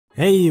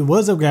Hey,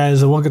 what's up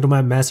guys, and welcome to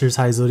my Masters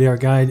High Zodiark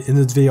guide. In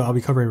this video I'll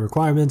be covering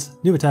requirements,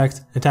 new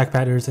attacks, attack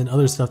patterns, and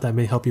other stuff that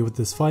may help you with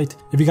this fight.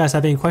 If you guys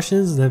have any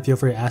questions, then feel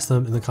free to ask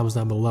them in the comments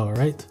down below,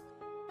 alright?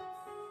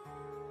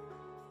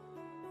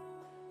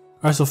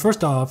 Alright, so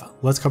first off,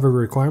 let's cover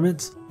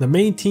requirements. The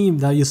main team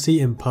that you see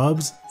in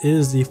pubs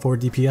is the 4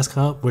 DPS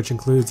comp, which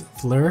includes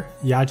Fleur,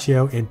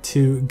 Yachio, and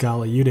 2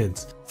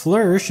 Gala-Udins.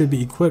 Fleur should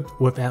be equipped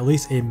with at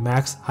least a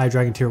max High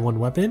Dragon Tier 1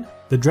 weapon.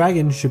 The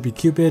dragon should be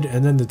Cupid,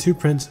 and then the 2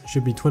 prints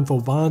should be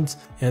Twinfold Bonds,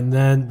 and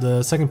then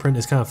the second print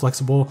is kind of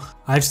flexible.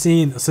 I've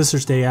seen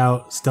Sisters Day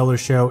Out, Stellar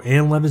Show,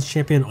 and Lemon's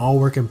Champion all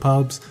work in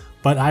pubs,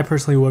 but I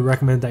personally would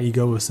recommend that you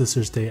go with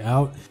Sisters Day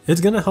Out.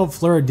 It's going to help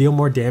Fleur deal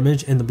more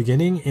damage in the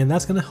beginning, and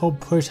that's going to help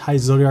push High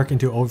Zodiark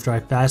into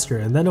overdrive faster.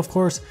 And then of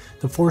course,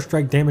 the 4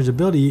 strike damage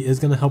ability is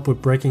going to help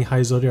with breaking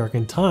High Zodiark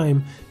in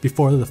time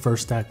before the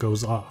first stat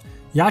goes off.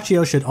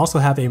 Yachio should also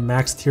have a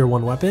max tier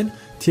 1 weapon.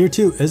 Tier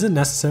 2 isn't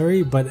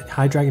necessary, but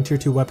High Dragon tier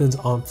 2 weapons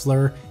on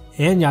Fleur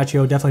and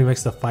Yachio definitely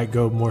makes the fight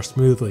go more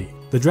smoothly.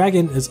 The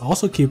dragon is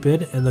also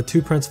Cupid, and the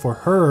 2 prints for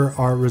her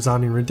are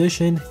Resounding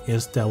Rendition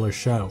and Stellar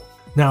Show.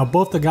 Now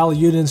both the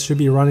Gala-Udins should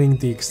be running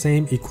the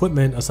same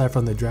equipment aside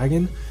from the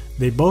dragon.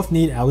 They both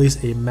need at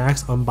least a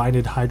max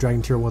unbinded High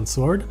Dragon tier 1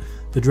 sword.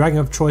 The dragon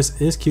of choice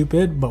is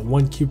Cupid, but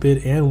 1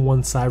 Cupid and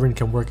 1 Siren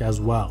can work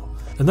as well.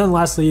 And then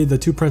lastly, the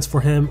 2 prints for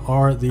him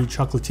are the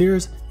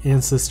Chocolatiers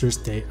and Sisters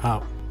Day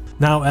Out.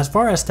 Now as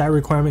far as stat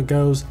requirement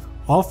goes,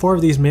 all 4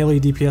 of these melee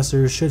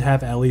DPSers should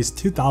have at least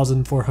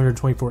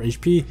 2424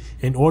 HP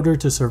in order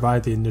to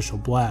survive the initial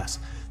blast.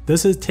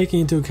 This is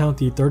taking into account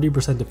the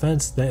 30%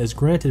 defense that is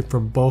granted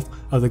from both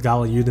of the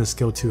Gala-Udin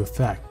skill 2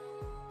 effect.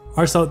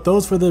 Alright, so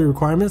those for the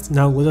requirements.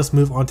 Now let us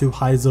move on to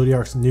High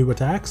Zodiark's new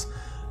attacks.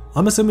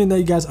 I'm assuming that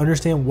you guys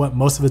understand what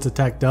most of its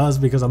attack does,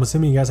 because I'm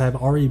assuming you guys have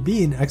already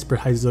been expert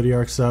High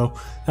Zodiark, so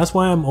that's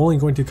why I'm only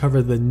going to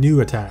cover the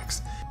new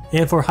attacks.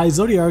 And for High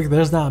Zodiark,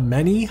 there's not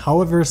many,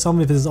 however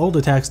some of his old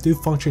attacks do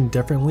function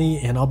differently,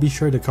 and I'll be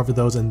sure to cover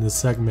those in this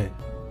segment.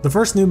 The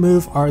first new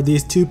move are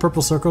these 2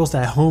 purple circles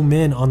that home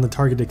in on the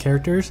targeted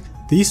characters.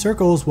 These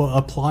circles will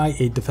apply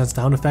a defense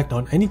down effect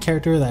on any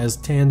character that is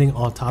standing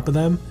on top of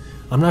them.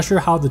 I'm not sure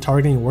how the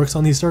targeting works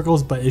on these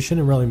circles, but it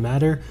shouldn't really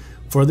matter.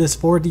 For this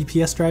 4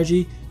 DPS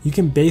strategy, you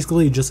can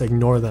basically just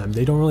ignore them.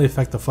 They don't really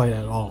affect the fight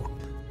at all.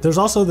 There's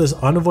also this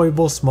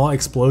unavoidable small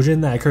explosion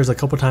that occurs a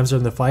couple times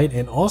during the fight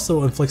and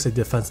also inflicts a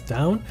defense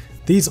down.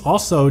 These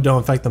also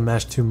don't affect the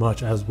match too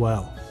much as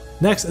well.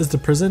 Next is the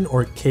prison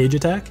or cage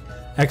attack.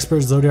 Expert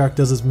Zodiark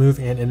does this move,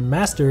 and in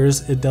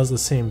Masters it does the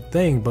same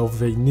thing but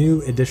with a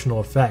new additional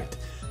effect.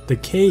 The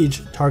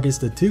cage targets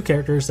the 2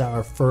 characters that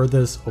are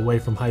furthest away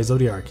from High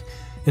Zodiark.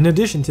 In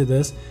addition to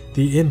this,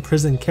 the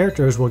imprisoned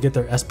characters will get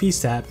their SP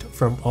sapped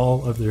from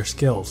all of their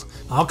skills.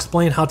 I'll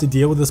explain how to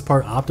deal with this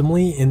part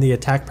optimally in the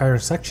attack pattern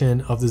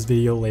section of this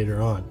video later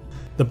on.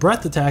 The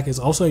breath attack is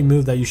also a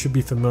move that you should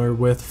be familiar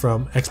with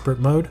from expert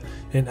mode.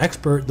 In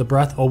expert, the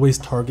breath always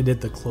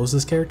targeted the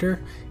closest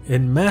character.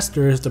 In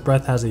Masters, the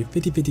breath has a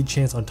 50-50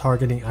 chance on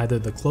targeting either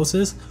the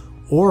closest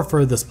or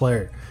furthest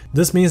player.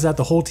 This means that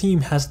the whole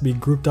team has to be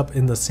grouped up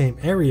in the same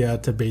area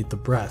to bait the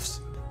breaths.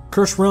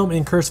 Cursed Realm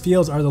and Cursed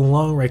Fields are the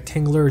long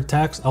rectangular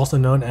attacks, also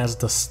known as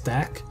the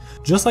stack.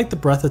 Just like the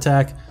breath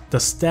attack, the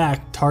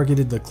stack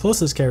targeted the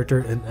closest character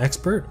in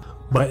expert,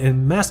 but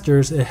in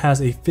Masters it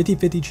has a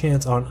 50-50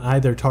 chance on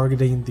either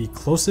targeting the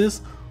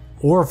closest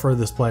or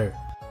furthest player.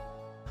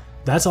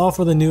 That's all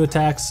for the new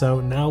attacks,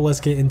 so now let's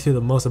get into the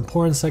most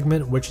important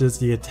segment, which is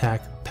the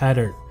attack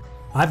pattern.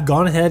 I've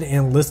gone ahead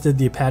and listed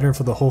the pattern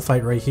for the whole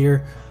fight right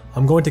here.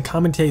 I'm going to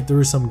commentate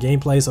through some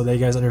gameplay so that you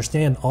guys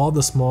understand all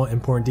the small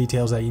important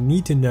details that you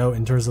need to know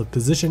in terms of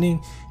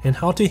positioning and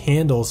how to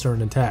handle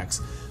certain attacks.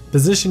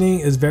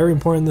 Positioning is very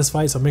important in this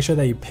fight, so make sure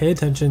that you pay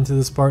attention to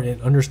this part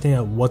and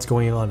understand what's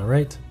going on,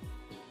 alright?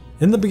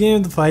 In the beginning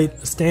of the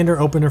fight, standard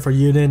opener for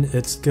Udin,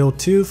 it's skill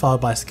 2 followed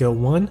by skill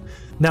 1.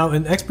 Now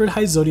in expert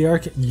High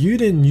Zodiark,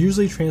 Udin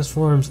usually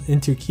transforms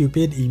into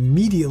Cupid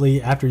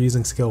immediately after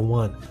using skill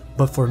 1,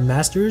 but for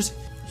Masters,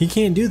 he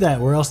can't do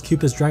that, or else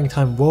Cupid's dragon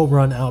time will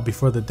run out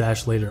before the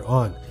dash later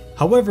on.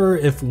 However,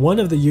 if one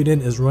of the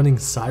Udin is running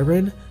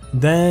Siren,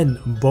 then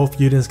both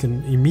Udins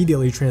can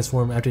immediately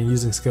transform after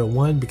using skill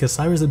 1 because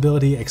Siren's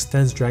ability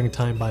extends dragon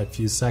time by a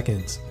few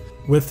seconds.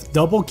 With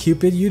double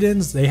Cupid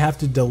Udins, they have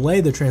to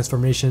delay the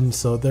transformation,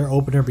 so their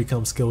opener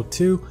becomes skill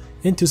 2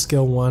 into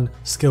skill 1,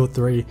 skill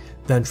 3,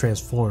 then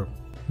transform.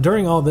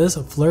 During all this,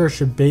 Fleur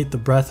should bait the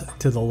breath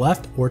to the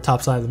left or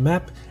top side of the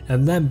map,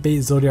 and then bait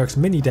Zodiark's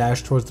mini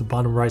dash towards the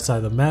bottom right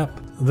side of the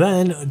map.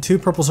 Then 2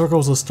 purple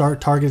circles will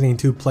start targeting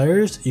 2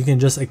 players. You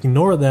can just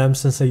ignore them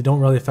since they don't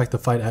really affect the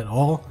fight at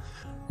all.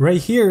 Right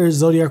here,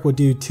 Zodiark will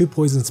do 2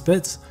 poison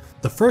spits.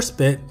 The first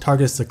spit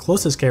targets the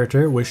closest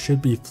character, which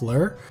should be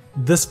Fleur.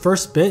 This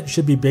first spit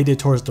should be baited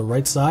towards the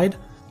right side.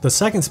 The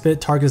second spit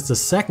targets the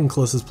second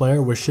closest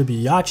player, which should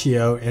be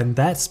Yachio, and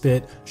that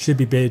spit should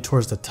be baited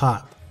towards the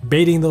top.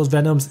 Baiting those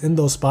venoms in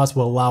those spots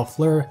will allow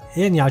Fleur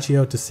and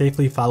Yachio to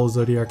safely follow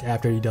Zodiark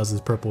after he does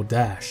his purple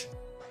dash.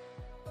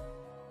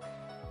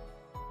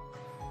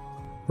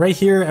 Right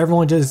here,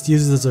 everyone just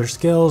uses their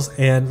skills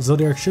and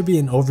Zodiark should be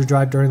in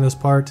overdrive during this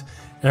part.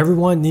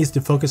 Everyone needs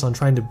to focus on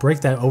trying to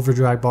break that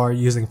overdrive bar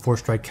using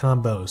 4-strike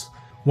combos.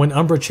 When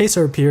Umbra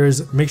Chaser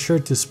appears, make sure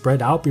to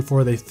spread out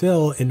before they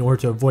fill in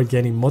order to avoid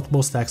getting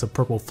multiple stacks of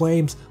purple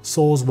flames,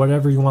 souls,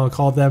 whatever you want to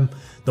call them.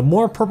 The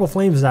more purple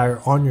flames that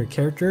are on your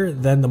character,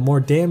 then the more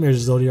damage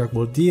Zodiark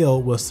will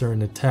deal with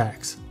certain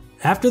attacks.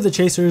 After the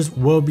Chasers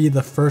will be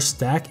the first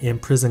stack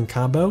and Prison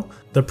combo.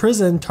 The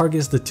Prison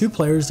targets the 2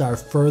 players that are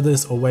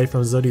furthest away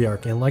from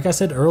Zodiark, and like I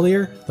said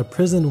earlier, the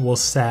Prison will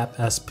sap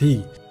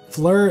SP.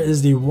 Fleur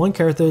is the one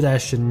character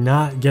that should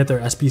not get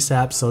their SP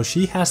sap, so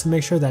she has to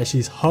make sure that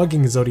she's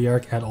hugging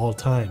Zodiark at all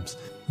times.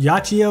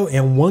 Yachio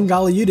and one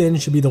Galliudin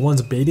should be the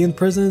ones baiting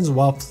prisons,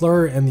 while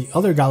Fleur and the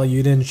other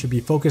Galliudin should be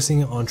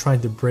focusing on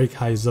trying to break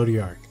High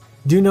Zodiark.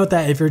 Do note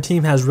that if your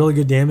team has really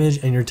good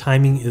damage and your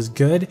timing is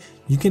good,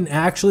 you can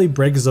actually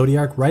break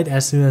Zodiark right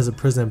as soon as the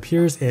prison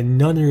appears and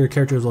none of your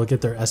characters will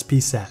get their SP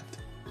sapped.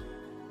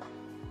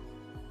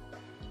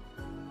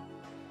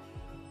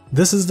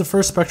 This is the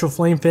first Spectral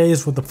Flame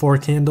phase with the 4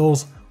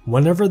 candles.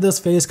 Whenever this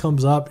phase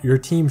comes up, your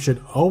team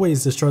should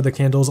always destroy the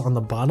candles on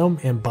the bottom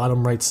and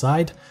bottom right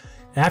side.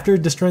 After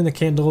destroying the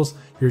candles,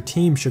 your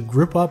team should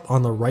group up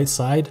on the right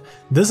side.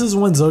 This is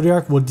when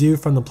Zodiark will do,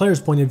 from the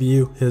player's point of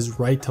view, his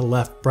right to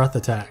left breath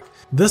attack.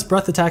 This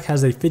breath attack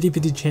has a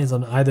 50-50 chance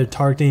on either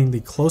targeting the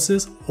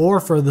closest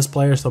or furthest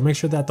player, so make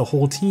sure that the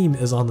whole team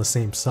is on the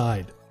same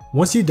side.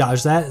 Once you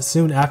dodge that,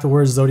 soon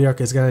afterwards Zodiark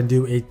is going to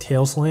do a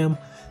tail slam.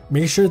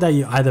 Make sure that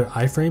you either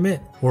iframe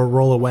it or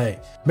roll away.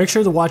 Make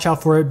sure to watch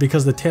out for it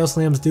because the tail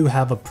slams do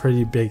have a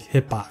pretty big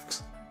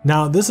hitbox.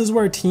 Now this is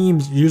where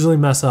teams usually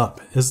mess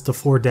up, is the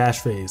 4 dash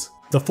phase.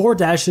 The 4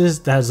 dashes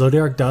that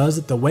Zodiark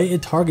does, the way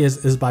it targets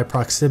is by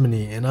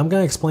proximity, and I'm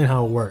going to explain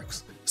how it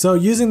works. So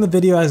using the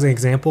video as an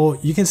example,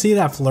 you can see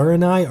that Fleur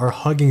and I are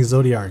hugging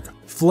Zodiark.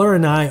 Fleur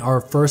and I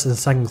are first and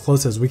second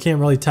closest. We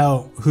can't really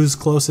tell who's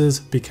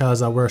closest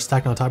because we're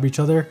stacked on top of each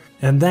other.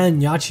 And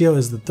then Yachio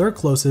is the third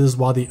closest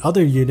while the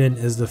other unit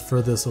is the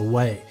furthest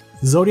away.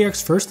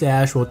 Zodiark's first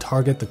dash will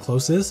target the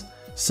closest,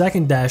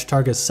 second dash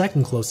targets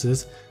second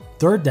closest,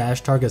 third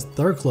dash targets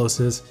third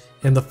closest,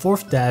 and the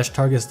fourth dash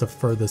targets the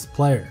furthest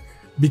player.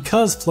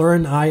 Because Fleur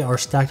and I are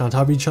stacked on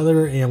top of each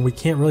other and we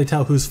can't really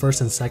tell who's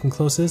first and second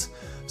closest,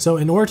 so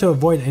in order to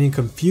avoid any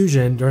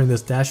confusion during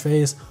this dash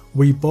phase,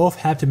 we both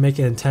have to make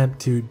an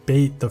attempt to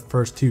bait the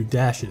first 2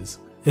 dashes.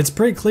 It's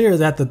pretty clear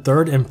that the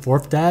third and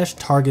fourth dash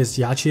targets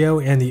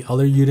Yachio and the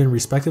other Yuden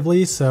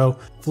respectively, so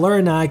Fleur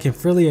and I can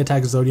freely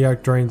attack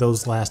Zodiark during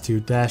those last 2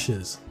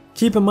 dashes.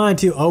 Keep in mind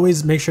to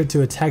always make sure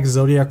to attack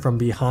Zodiark from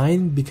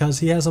behind because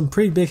he has some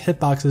pretty big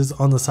hitboxes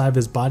on the side of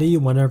his body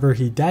whenever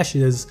he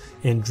dashes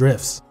and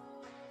drifts.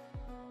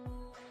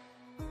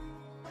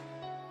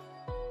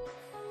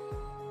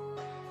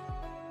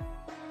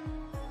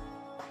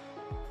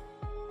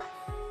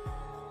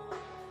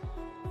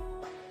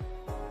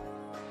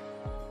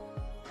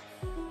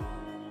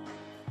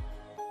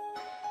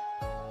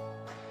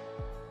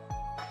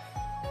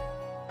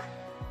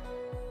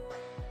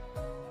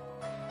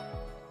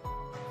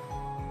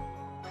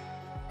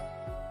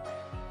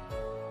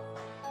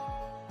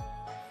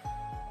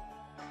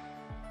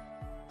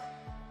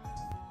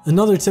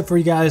 Another tip for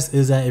you guys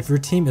is that if your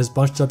team is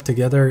bunched up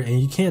together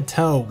and you can't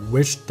tell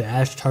which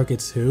dash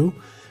targets who,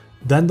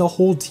 then the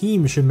whole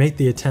team should make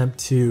the attempt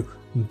to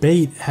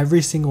bait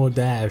every single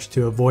dash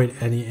to avoid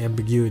any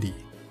ambiguity.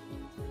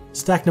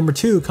 Stack number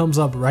 2 comes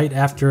up right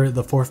after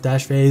the 4th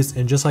dash phase,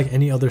 and just like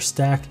any other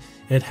stack,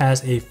 it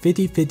has a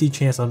 50-50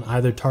 chance on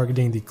either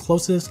targeting the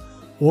closest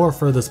or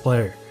furthest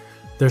player.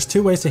 There's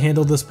 2 ways to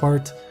handle this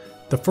part.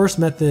 The first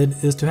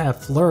method is to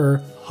have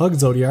Fleur hug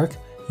Zodiark,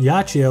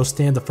 Yachio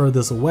stand the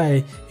furthest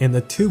away, and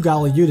the 2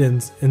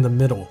 Galliudins in the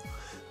middle.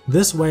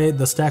 This way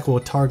the stack will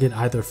target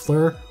either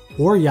Fleur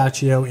or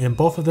Yachio, and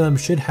both of them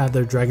should have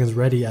their dragons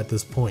ready at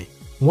this point.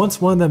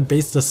 Once one of them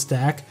baits the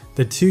stack,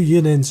 the 2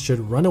 Yudins should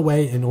run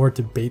away in order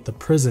to bait the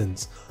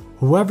prisons.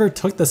 Whoever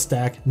took the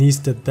stack needs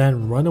to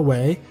then run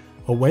away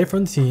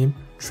from the team,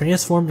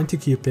 transform into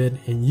Cupid,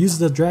 and use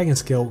the dragon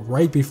skill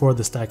right before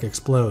the stack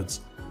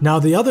explodes. Now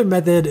the other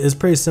method is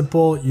pretty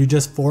simple, you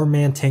just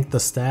 4-man tank the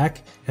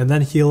stack and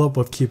then heal up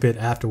with Cupid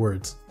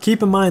afterwards.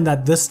 Keep in mind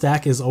that this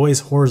stack is always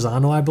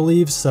horizontal I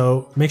believe,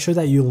 so make sure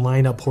that you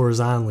line up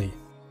horizontally.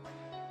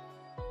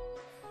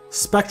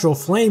 Spectral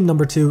Flame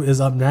number 2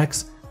 is up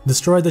next.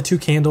 Destroy the 2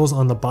 candles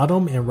on the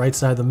bottom and right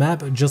side of the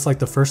map just like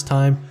the first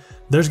time.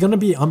 There's going to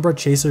be Umbra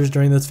Chasers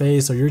during this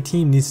phase, so your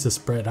team needs to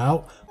spread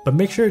out, but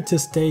make sure to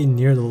stay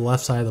near the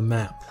left side of the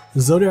map.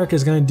 Zodiark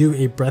is going to do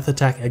a breath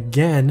attack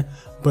again,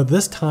 but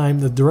this time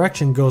the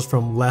direction goes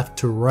from left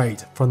to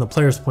right from the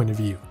player's point of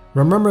view.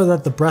 Remember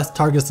that the breath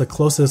targets the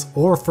closest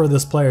or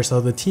furthest player,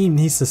 so the team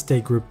needs to stay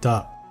grouped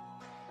up.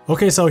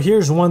 Okay, so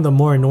here's one of the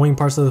more annoying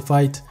parts of the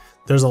fight.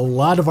 There's a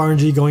lot of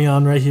RNG going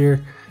on right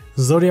here.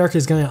 Zodiark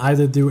is going to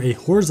either do a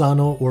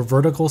horizontal or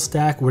vertical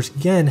stack, which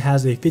again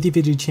has a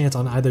 50-50 chance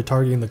on either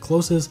targeting the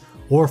closest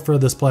or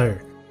furthest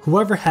player.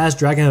 Whoever has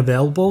dragon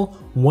available,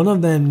 one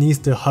of them needs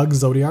to hug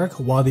Zodiark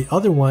while the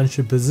other one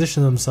should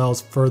position themselves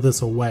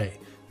furthest away.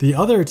 The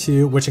other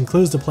two, which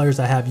includes the players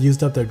that have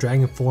used up their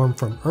dragon form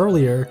from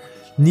earlier,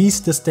 needs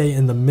to stay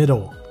in the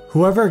middle.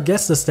 Whoever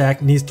gets the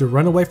stack needs to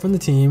run away from the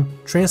team,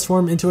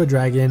 transform into a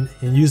dragon,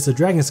 and use the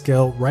dragon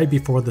skill right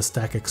before the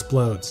stack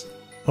explodes.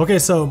 Okay,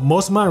 so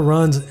most of my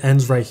runs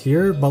ends right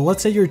here, but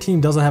let's say your team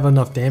doesn't have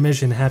enough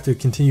damage and have to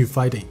continue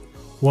fighting.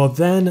 Well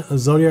then,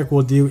 Zodiark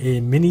will do a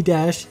mini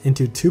dash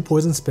into 2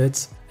 poison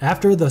spits.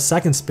 After the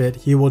second spit,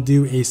 he will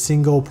do a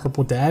single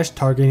purple dash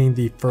targeting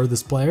the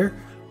furthest player,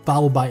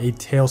 followed by a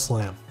tail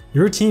slam.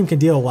 Your team can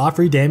deal a lot of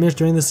free damage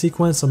during this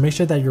sequence, so make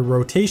sure that your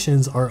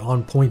rotations are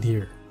on point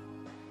here.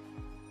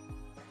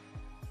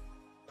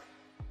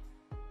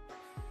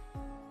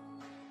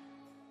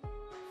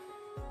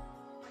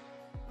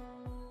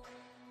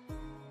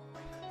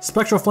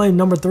 Spectral Flame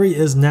number 3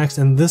 is next,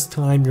 and this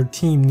time your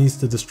team needs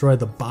to destroy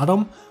the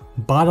bottom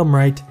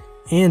right,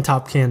 and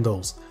top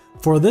candles.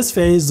 For this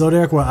phase,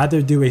 Zodiark will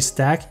either do a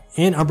stack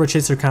and Umbra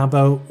Chaser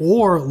combo,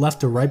 or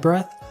left to right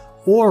breath,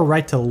 or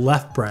right to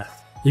left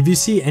breath. If you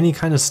see any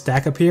kind of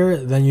stack appear,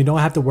 then you don't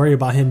have to worry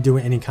about him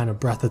doing any kind of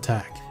breath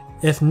attack.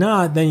 If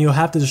not, then you'll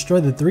have to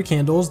destroy the 3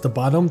 candles, the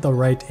bottom, the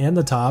right, and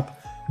the top,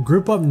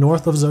 group up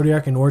north of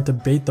Zodiark in order to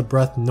bait the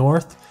breath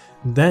north,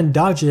 then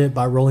dodge it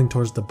by rolling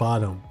towards the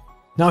bottom.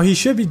 Now he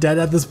should be dead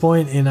at this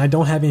point, and I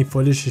don't have any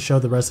footage to show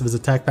the rest of his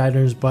attack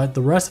patterns, but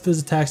the rest of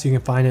his attacks you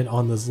can find it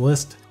on this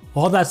list.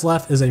 All that's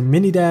left is a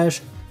mini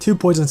dash, 2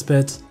 poison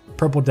spits,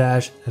 purple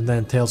dash, and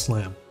then tail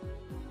slam.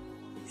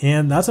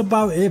 And that's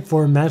about it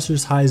for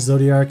Masters High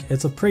Zodiark.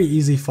 It's a pretty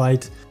easy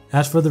fight.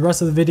 As for the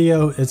rest of the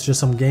video, it's just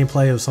some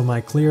gameplay of some of my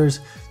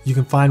clears. You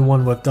can find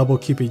one with double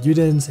Cupid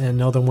Udens and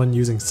another one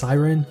using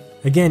Siren.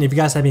 Again, if you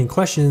guys have any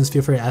questions,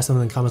 feel free to ask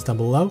them in the comments down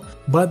below.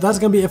 But that's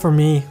gonna be it for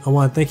me. I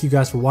want to thank you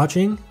guys for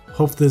watching.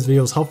 Hope this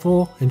video was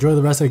helpful. Enjoy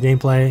the rest of the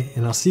gameplay,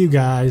 and I'll see you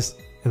guys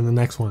in the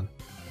next one.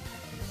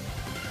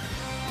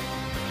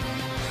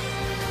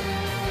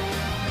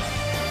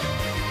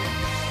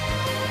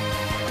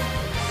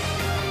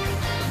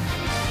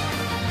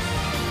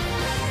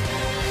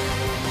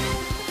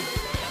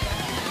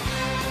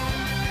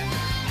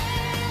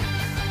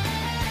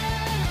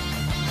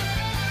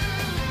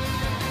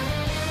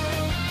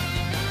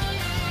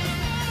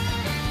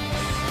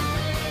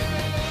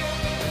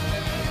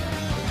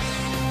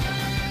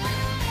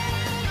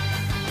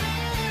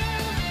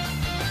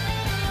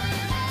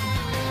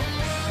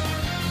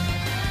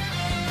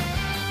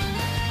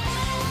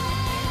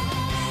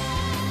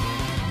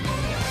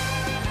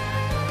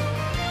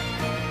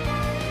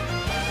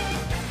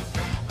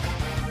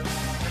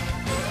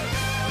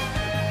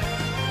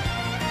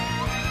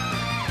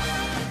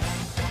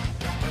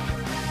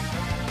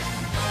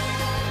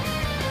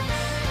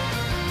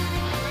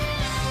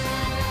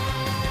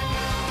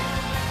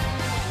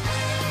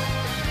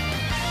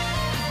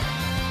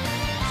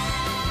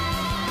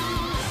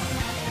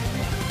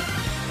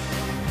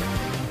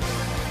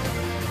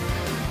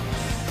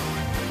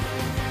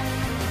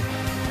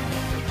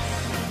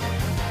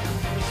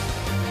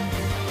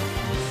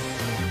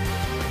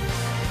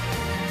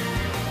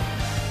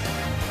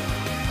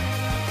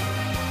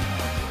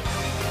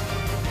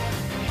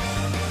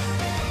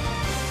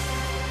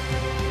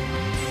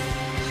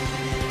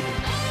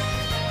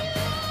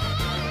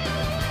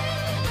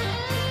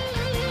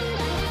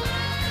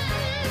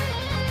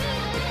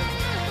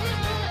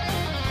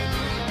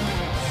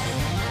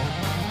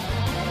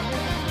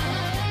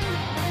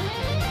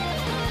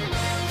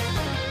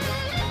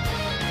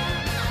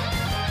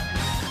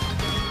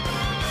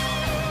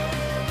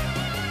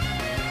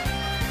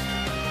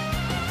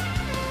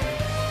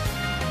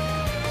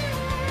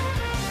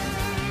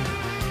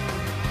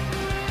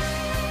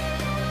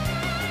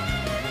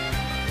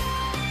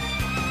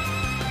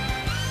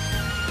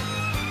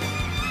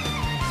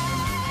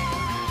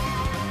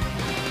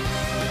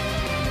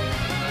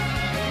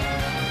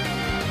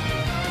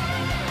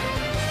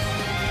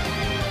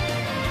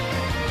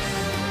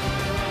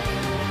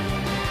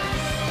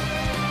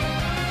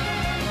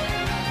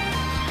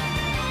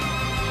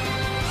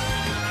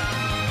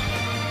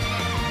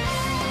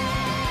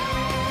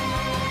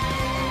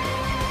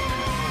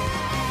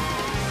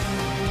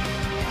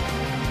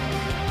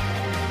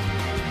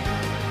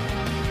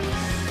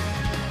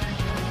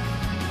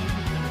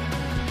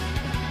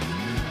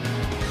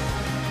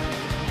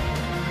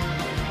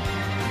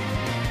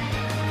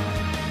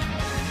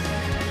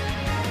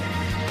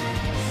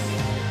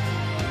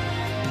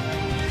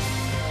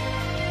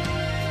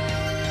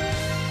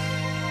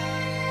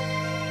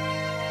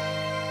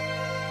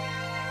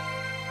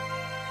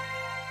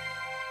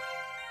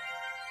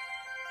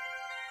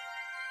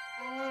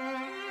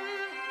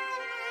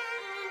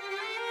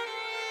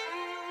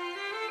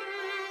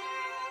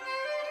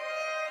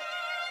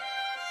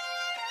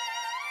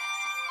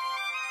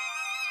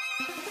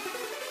 You